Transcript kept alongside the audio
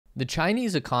The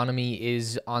Chinese economy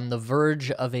is on the verge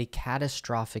of a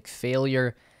catastrophic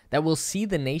failure that will see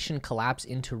the nation collapse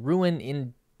into ruin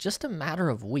in just a matter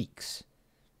of weeks.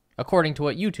 According to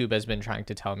what YouTube has been trying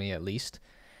to tell me, at least.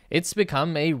 It's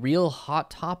become a real hot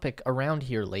topic around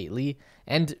here lately,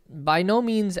 and by no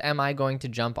means am I going to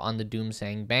jump on the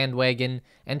doomsaying bandwagon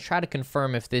and try to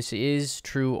confirm if this is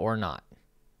true or not.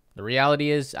 The reality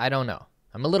is, I don't know.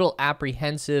 I'm a little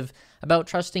apprehensive about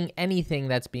trusting anything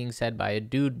that's being said by a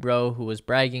dude bro who was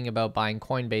bragging about buying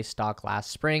Coinbase stock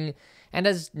last spring and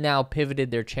has now pivoted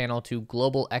their channel to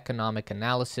global economic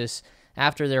analysis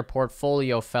after their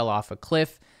portfolio fell off a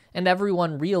cliff and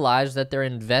everyone realized that their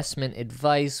investment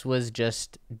advice was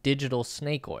just digital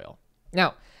snake oil.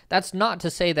 Now, that's not to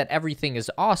say that everything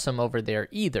is awesome over there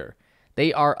either.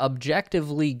 They are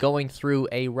objectively going through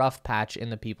a rough patch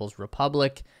in the People's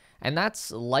Republic, and that's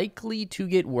likely to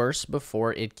get worse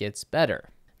before it gets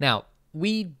better. Now,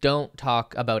 we don't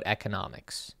talk about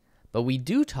economics, but we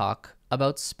do talk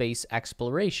about space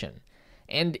exploration.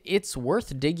 And it's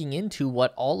worth digging into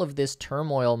what all of this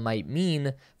turmoil might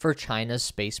mean for China's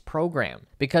space program,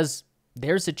 because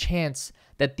there's a chance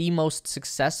that the most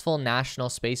successful national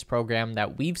space program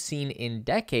that we've seen in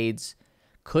decades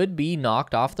could be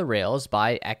knocked off the rails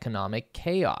by economic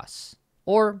chaos.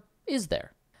 Or is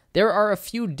there? There are a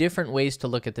few different ways to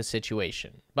look at the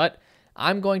situation, but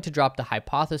I'm going to drop the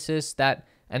hypothesis that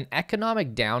an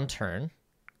economic downturn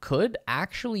could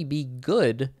actually be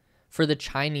good for the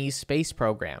Chinese space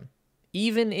program,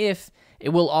 even if it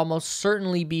will almost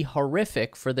certainly be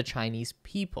horrific for the Chinese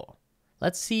people.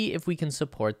 Let's see if we can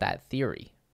support that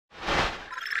theory.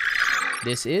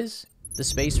 This is the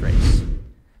space race.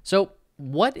 So,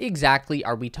 what exactly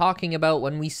are we talking about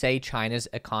when we say China's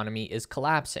economy is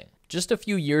collapsing? Just a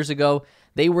few years ago,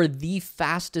 they were the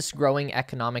fastest growing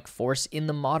economic force in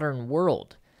the modern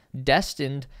world,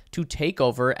 destined to take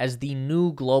over as the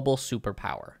new global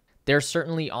superpower. They're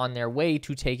certainly on their way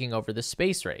to taking over the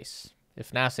space race.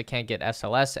 If NASA can't get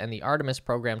SLS and the Artemis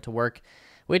program to work,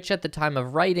 which at the time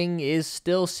of writing is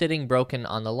still sitting broken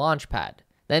on the launch pad,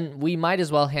 then we might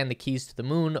as well hand the keys to the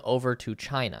moon over to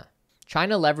China.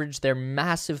 China leveraged their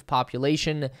massive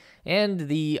population and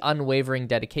the unwavering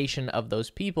dedication of those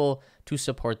people to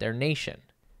support their nation.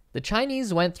 The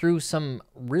Chinese went through some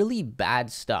really bad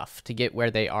stuff to get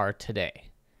where they are today.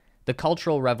 The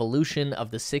Cultural Revolution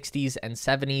of the 60s and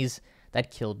 70s that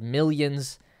killed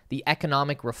millions, the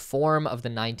economic reform of the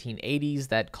 1980s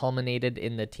that culminated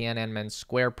in the Tiananmen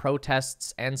Square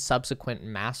protests and subsequent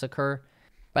massacre.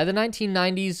 By the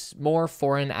 1990s, more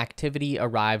foreign activity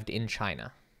arrived in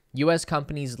China. US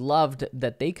companies loved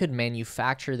that they could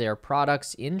manufacture their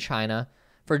products in China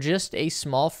for just a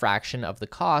small fraction of the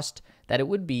cost that it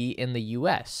would be in the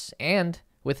US, and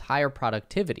with higher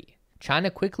productivity.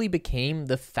 China quickly became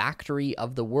the factory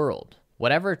of the world.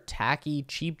 Whatever tacky,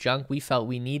 cheap junk we felt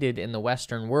we needed in the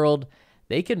Western world,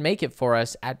 they could make it for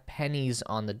us at pennies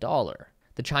on the dollar.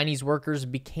 The Chinese workers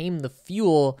became the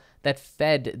fuel that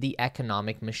fed the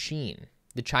economic machine.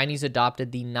 The Chinese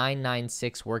adopted the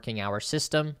 996 working hour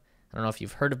system. I don't know if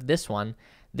you've heard of this one.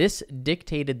 This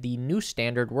dictated the new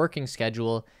standard working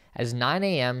schedule as 9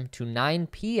 a.m. to 9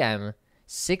 p.m.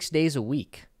 6 days a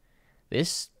week.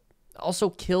 This also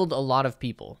killed a lot of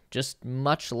people, just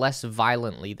much less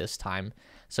violently this time,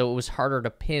 so it was harder to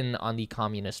pin on the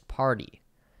Communist Party.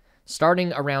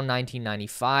 Starting around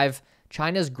 1995,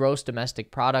 China's gross domestic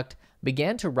product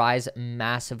began to rise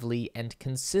massively and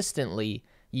consistently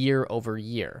year over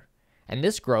year, and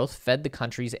this growth fed the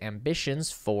country's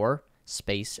ambitions for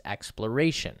space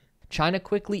exploration. China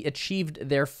quickly achieved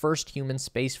their first human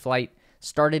spaceflight,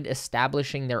 started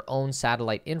establishing their own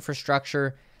satellite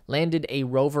infrastructure, landed a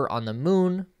rover on the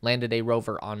moon, landed a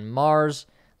rover on Mars,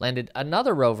 landed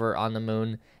another rover on the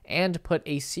moon, and put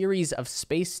a series of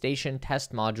space station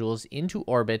test modules into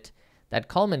orbit that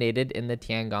culminated in the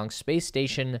Tiangong space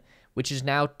station, which is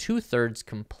now 2/3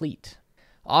 complete.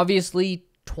 Obviously,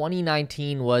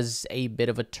 2019 was a bit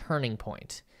of a turning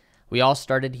point. We all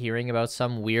started hearing about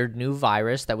some weird new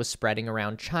virus that was spreading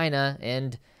around China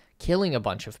and killing a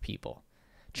bunch of people.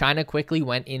 China quickly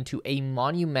went into a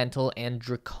monumental and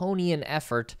draconian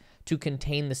effort to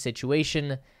contain the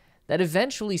situation that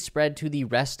eventually spread to the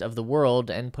rest of the world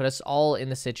and put us all in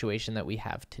the situation that we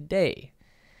have today.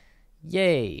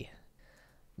 Yay.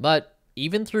 But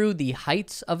even through the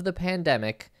heights of the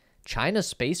pandemic, China's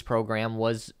space program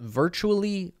was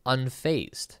virtually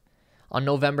unfazed. On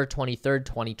November 23,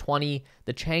 2020,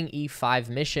 the Chang'e 5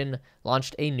 mission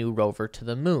launched a new rover to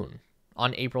the moon.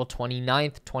 On April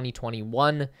 29,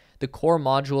 2021, the core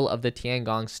module of the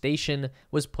Tiangong station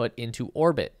was put into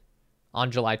orbit.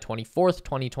 On July 24,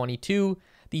 2022,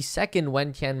 the second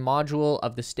Wentian module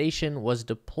of the station was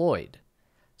deployed.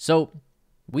 So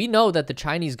we know that the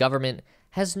Chinese government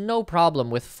has no problem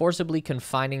with forcibly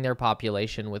confining their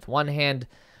population with one hand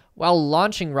while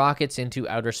launching rockets into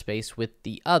outer space with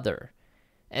the other.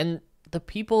 And the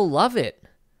people love it.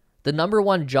 The number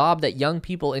one job that young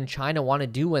people in China want to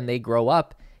do when they grow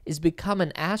up is become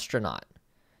an astronaut.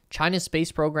 China's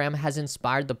space program has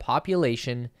inspired the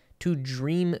population to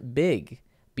dream big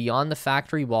beyond the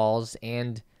factory walls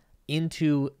and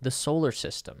into the solar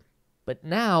system. But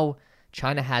now,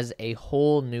 China has a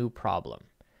whole new problem.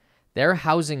 Their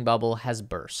housing bubble has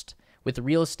burst, with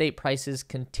real estate prices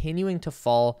continuing to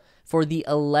fall for the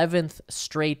 11th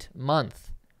straight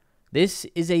month. This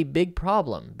is a big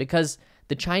problem because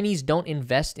the Chinese don't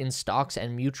invest in stocks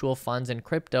and mutual funds and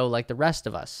crypto like the rest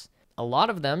of us. A lot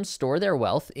of them store their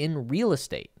wealth in real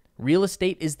estate. Real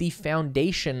estate is the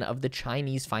foundation of the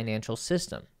Chinese financial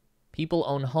system. People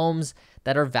own homes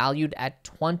that are valued at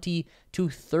 20 to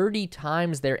 30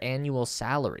 times their annual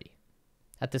salary.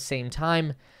 At the same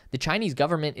time, the Chinese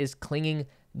government is clinging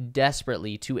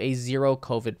desperately to a zero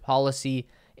COVID policy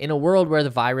in a world where the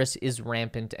virus is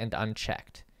rampant and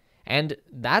unchecked. And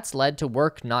that's led to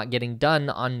work not getting done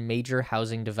on major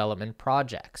housing development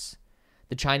projects.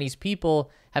 The Chinese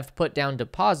people have put down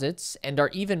deposits and are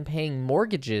even paying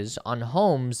mortgages on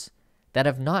homes that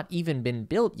have not even been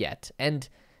built yet and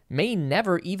may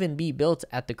never even be built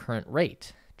at the current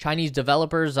rate. Chinese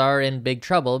developers are in big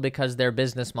trouble because their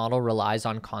business model relies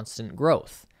on constant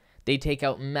growth. They take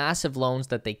out massive loans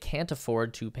that they can't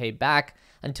afford to pay back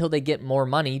until they get more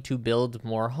money to build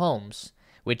more homes,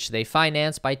 which they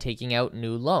finance by taking out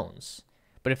new loans.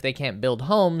 But if they can't build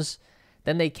homes,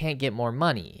 then they can't get more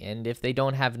money. And if they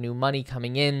don't have new money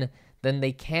coming in, then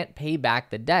they can't pay back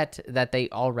the debt that they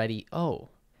already owe.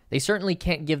 They certainly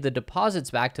can't give the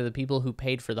deposits back to the people who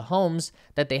paid for the homes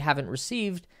that they haven't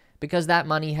received because that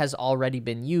money has already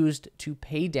been used to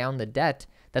pay down the debt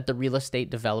that the real estate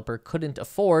developer couldn't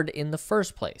afford in the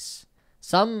first place.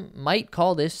 Some might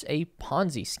call this a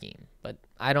Ponzi scheme, but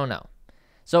I don't know.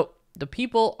 So the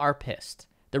people are pissed.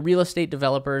 The real estate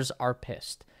developers are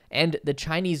pissed. And the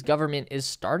Chinese government is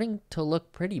starting to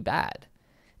look pretty bad.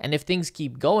 And if things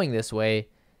keep going this way,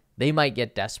 they might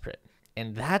get desperate.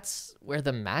 And that's where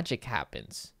the magic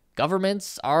happens.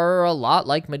 Governments are a lot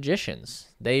like magicians.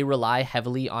 They rely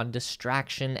heavily on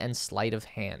distraction and sleight of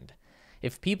hand.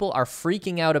 If people are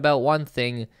freaking out about one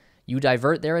thing, you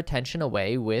divert their attention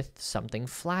away with something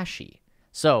flashy.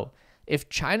 So, if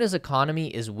China's economy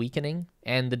is weakening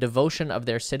and the devotion of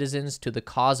their citizens to the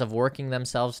cause of working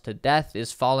themselves to death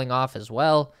is falling off as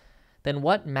well, then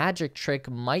what magic trick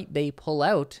might they pull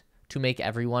out to make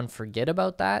everyone forget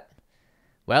about that?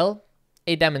 Well,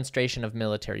 a demonstration of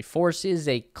military force is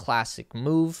a classic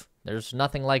move. There's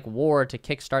nothing like war to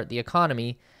kickstart the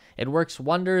economy. It works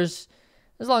wonders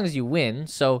as long as you win,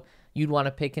 so you'd want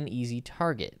to pick an easy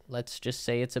target. Let's just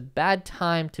say it's a bad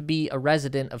time to be a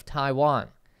resident of Taiwan.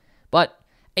 But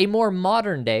a more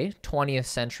modern-day 20th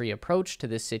century approach to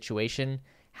this situation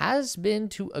has been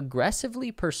to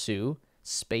aggressively pursue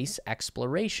space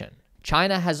exploration.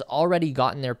 China has already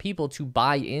gotten their people to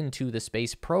buy into the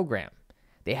space program.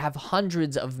 They have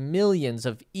hundreds of millions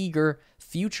of eager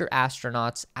future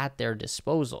astronauts at their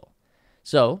disposal.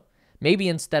 So, maybe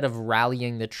instead of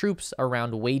rallying the troops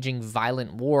around waging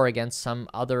violent war against some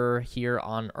other here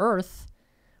on Earth,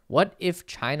 what if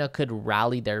China could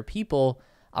rally their people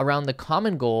around the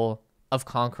common goal of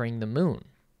conquering the moon?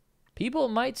 People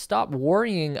might stop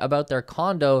worrying about their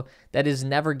condo that is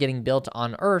never getting built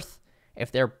on Earth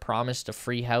if they're promised a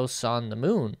free house on the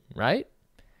moon, right?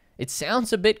 It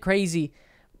sounds a bit crazy,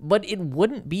 but it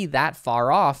wouldn't be that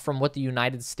far off from what the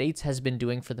United States has been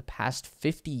doing for the past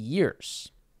 50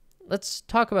 years. Let's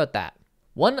talk about that.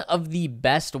 One of the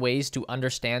best ways to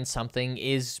understand something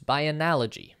is by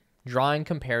analogy, drawing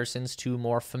comparisons to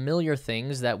more familiar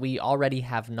things that we already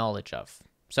have knowledge of.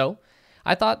 So,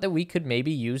 I thought that we could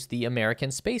maybe use the American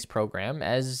space program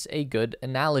as a good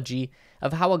analogy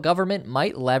of how a government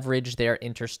might leverage their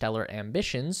interstellar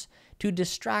ambitions to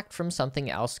distract from something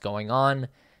else going on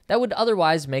that would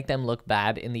otherwise make them look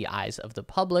bad in the eyes of the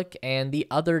public and the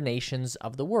other nations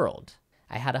of the world.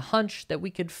 I had a hunch that we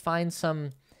could find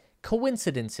some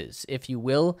coincidences, if you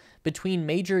will, between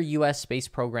major U.S. space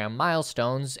program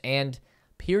milestones and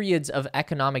periods of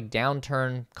economic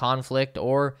downturn, conflict,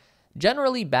 or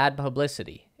generally bad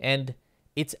publicity. And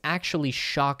it's actually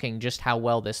shocking just how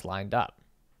well this lined up.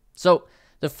 So,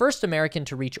 the first American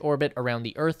to reach orbit around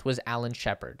the Earth was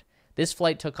Shepard. This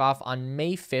flight took off on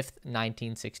May 5th,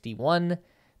 1961.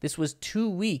 This was 2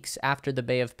 weeks after the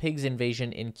Bay of Pigs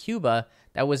invasion in Cuba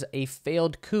that was a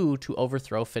failed coup to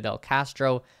overthrow Fidel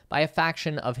Castro by a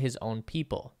faction of his own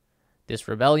people. This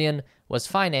rebellion was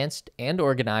financed and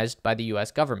organized by the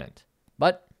US government.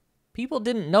 But people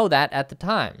didn't know that at the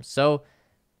time, so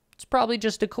it's probably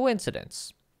just a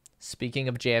coincidence. Speaking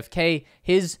of JFK,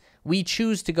 his "We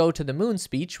choose to go to the moon"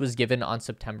 speech was given on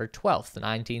September 12,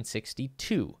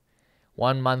 1962.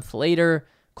 1 month later,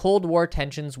 Cold War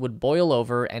tensions would boil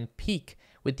over and peak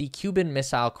with the Cuban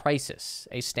Missile Crisis,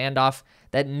 a standoff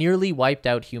that nearly wiped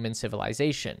out human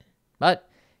civilization. But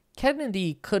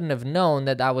Kennedy couldn't have known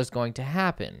that that was going to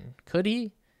happen, could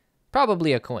he?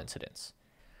 Probably a coincidence.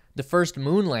 The first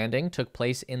moon landing took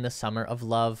place in the Summer of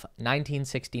Love,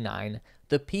 1969,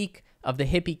 the peak of the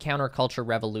hippie counterculture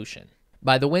revolution.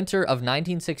 By the winter of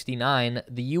 1969,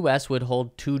 the U.S. would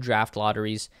hold 2 draft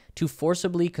lotteries to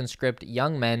forcibly conscript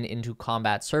young men into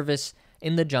combat service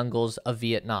in the jungles of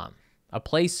Vietnam, a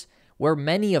place where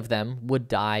many of them would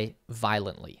die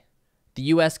violently. The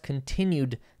U.S.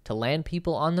 continued to land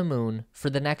people on the moon for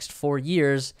the next 4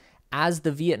 years as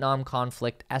the Vietnam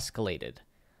conflict escalated.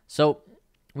 So,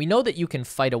 we know that you can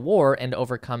fight a war and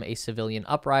overcome a civilian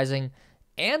uprising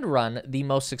and run the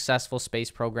most successful space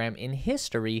program in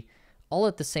history all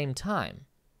at the same time.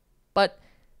 But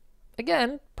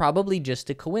again, probably just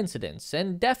a coincidence,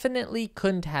 and definitely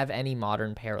couldn't have any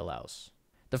modern parallels.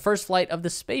 The first flight of the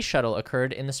space shuttle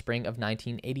occurred in the spring of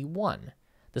 1981.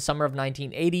 The summer of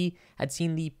 1980 had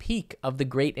seen the peak of the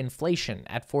Great Inflation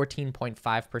at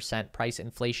 14.5% price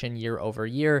inflation year over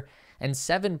year and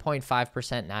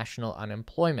 7.5% national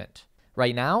unemployment.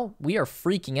 Right now, we are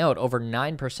freaking out over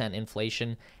 9%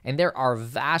 inflation, and there are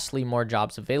vastly more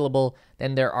jobs available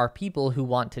than there are people who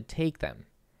want to take them.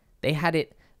 They had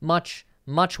it much,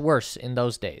 much worse in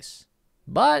those days.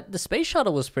 But the space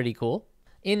shuttle was pretty cool.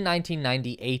 In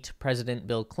 1998, President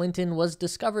Bill Clinton was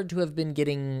discovered to have been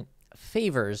getting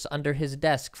favors under his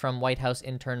desk from White House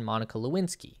intern Monica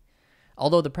Lewinsky.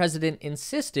 Although the president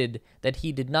insisted that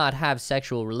he did not have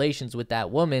sexual relations with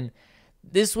that woman,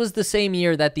 this was the same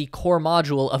year that the core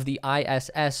module of the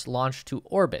ISS launched to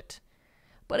orbit.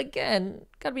 But again,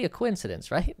 gotta be a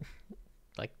coincidence, right?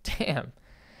 Like, damn.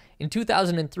 In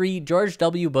 2003, George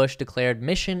W. Bush declared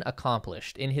mission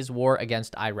accomplished in his war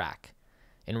against Iraq.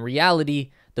 In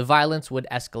reality, the violence would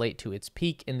escalate to its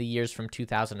peak in the years from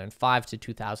 2005 to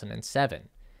 2007.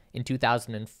 In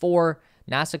 2004,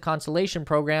 NASA Constellation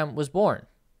program was born,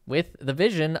 with the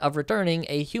vision of returning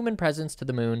a human presence to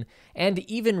the moon and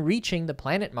even reaching the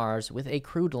planet Mars with a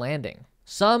crewed landing.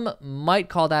 Some might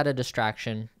call that a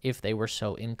distraction if they were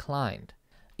so inclined.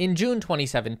 In June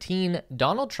 2017,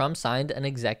 Donald Trump signed an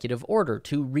executive order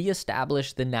to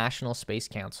reestablish the National Space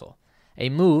Council, a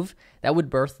move that would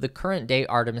birth the current-day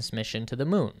Artemis mission to the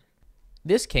moon.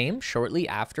 This came shortly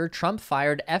after Trump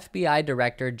fired FBI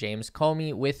Director James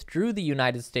Comey, withdrew the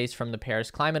United States from the Paris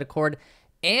Climate Accord,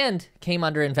 and came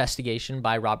under investigation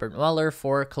by Robert Mueller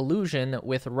for collusion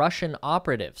with Russian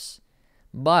operatives.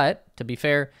 But, to be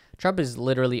fair, Trump is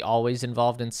literally always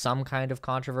involved in some kind of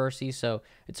controversy, so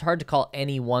it's hard to call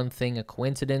any one thing a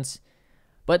coincidence.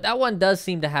 But that one does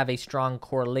seem to have a strong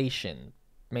correlation,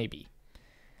 maybe.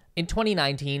 In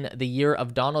 2019, the year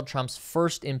of Donald Trump's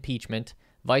first impeachment,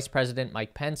 Vice President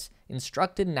Mike Pence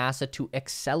instructed NASA to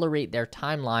accelerate their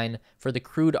timeline for the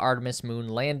crewed Artemis moon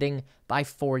landing by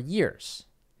 4 years,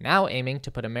 now aiming to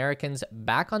put Americans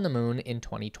back on the moon in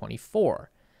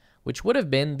 2024, which would have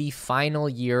been the final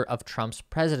year of Trump's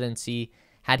presidency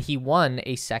had he won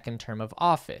a second term of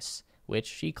office, which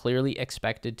he clearly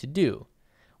expected to do.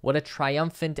 What a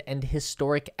triumphant and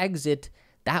historic exit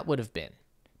that would have been.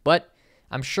 But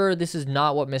I'm sure this is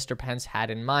not what Mr. Pence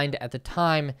had in mind at the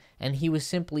time, and he was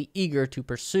simply eager to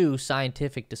pursue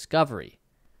scientific discovery.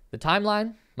 The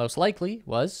timeline, most likely,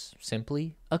 was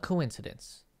simply a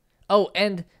coincidence. Oh,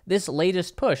 and this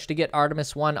latest push to get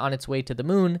Artemis 1 on its way to the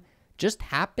moon just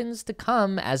happens to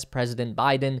come as President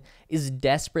Biden is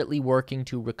desperately working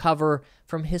to recover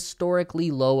from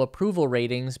historically low approval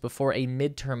ratings before a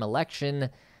midterm election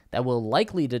that will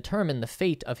likely determine the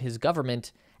fate of his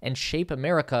government and shape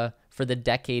America for the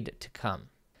decade to come.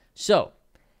 So,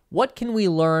 what can we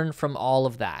learn from all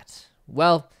of that?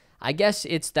 Well, I guess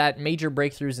it's that major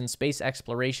breakthroughs in space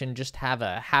exploration just have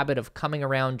a habit of coming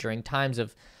around during times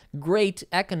of great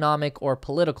economic or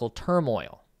political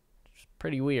turmoil. It's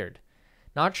pretty weird.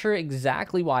 Not sure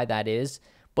exactly why that is,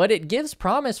 but it gives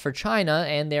promise for China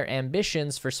and their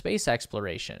ambitions for space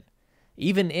exploration.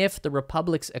 Even if the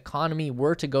Republic's economy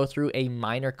were to go through a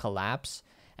minor collapse,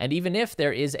 and even if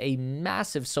there is a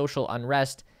massive social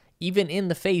unrest, even in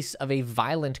the face of a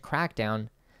violent crackdown,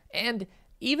 and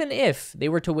even if they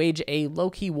were to wage a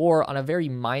low-key war on a very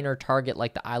minor target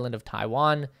like the island of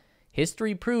Taiwan,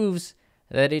 history proves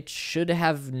that it should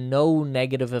have no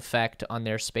negative effect on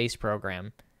their space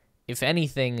program. If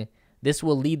anything, this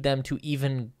will lead them to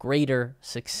even greater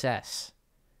success.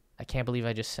 I can't believe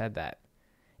I just said that.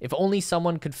 If only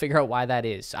someone could figure out why that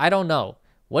is. I don't know.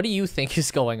 What do you think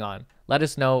is going on? Let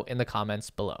us know in the comments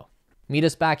below. Meet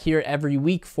us back here every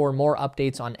week for more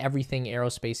updates on everything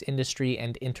aerospace industry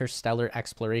and interstellar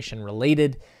exploration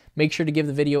related. Make sure to give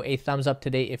the video a thumbs up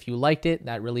today if you liked it.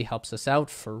 That really helps us out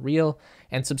for real.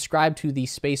 And subscribe to the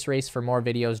Space Race for more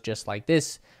videos just like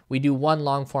this. We do one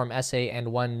long form essay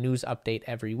and one news update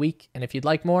every week. And if you'd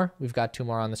like more, we've got 2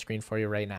 more on the screen for you right now.